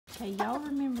Okay, y'all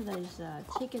remember those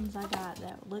chickens I got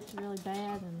that looked really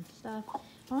bad and stuff?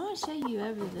 I want to show you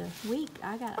over the week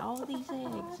I got all these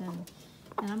eggs, and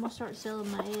I'm going to start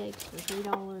selling my eggs for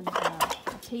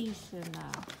 $3 a piece, and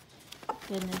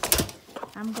goodness,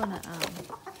 I'm going to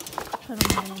put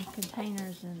them in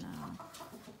containers and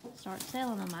start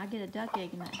selling them. I get a duck egg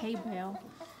in that hay bale,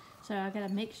 so I got a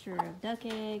mixture of duck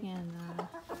egg and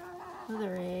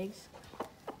other eggs.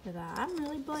 But I'm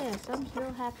really blessed. I'm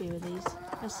real happy with these.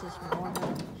 That's just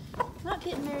water. Not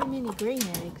getting very many green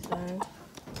eggs though.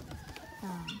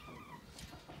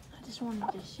 I just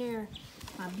wanted to share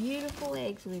my beautiful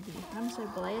eggs with you. I'm so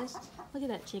blessed. Look at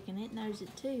that chicken. It knows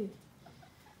it too.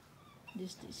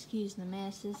 Just excuse the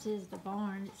mess. This is the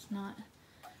barn. It's not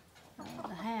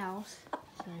the house.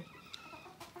 So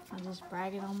I'm just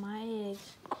bragging on my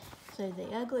eggs. So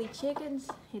the ugly chickens,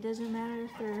 it doesn't matter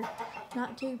if they're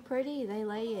not too pretty, they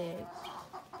lay eggs.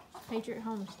 Patriot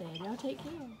Homestead, y'all take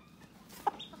care.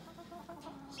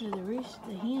 So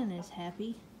the hen is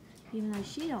happy, even though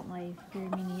she don't lay very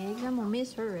many eggs. I'm gonna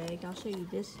miss her egg. I'll show you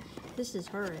this. This is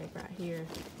her egg right here.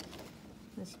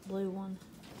 This blue one.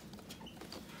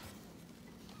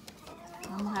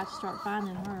 I'm gonna have to start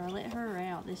finding her. I let her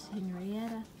out, this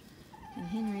Henrietta, and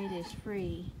Henrietta is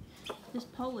free. This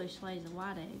Polish lays a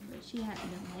white egg, but she hasn't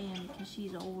been laying because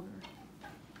she's older.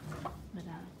 But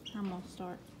I'm gonna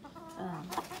start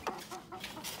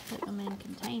putting them in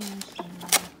containers and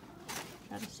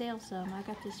try to sell some. I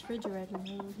got this refrigerator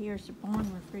over here. It's a barn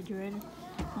refrigerator.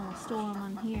 I'm gonna store them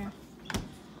on here.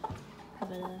 But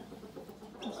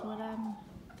that's what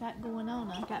I've got going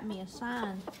on. I got me a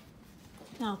sign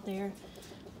out there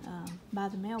by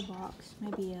the mailbox.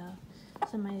 Maybe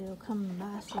somebody will come and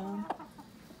buy some.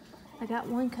 I got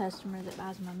one customer that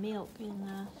buys my milk,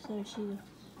 and so she'll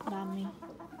buy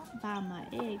my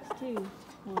eggs too,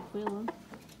 or fill them.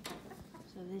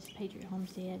 So this Patriot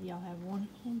Homestead, y'all have one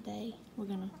day. We're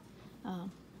gonna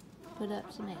put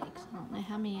up some eggs. I don't know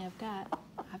how many I've got.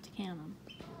 I have to count them.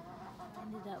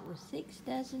 Ended up with 6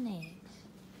 dozen eggs.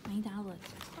 Ain't I lucky?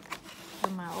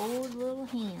 From my old little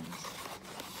hens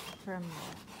from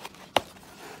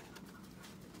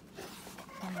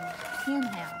the hen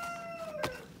house.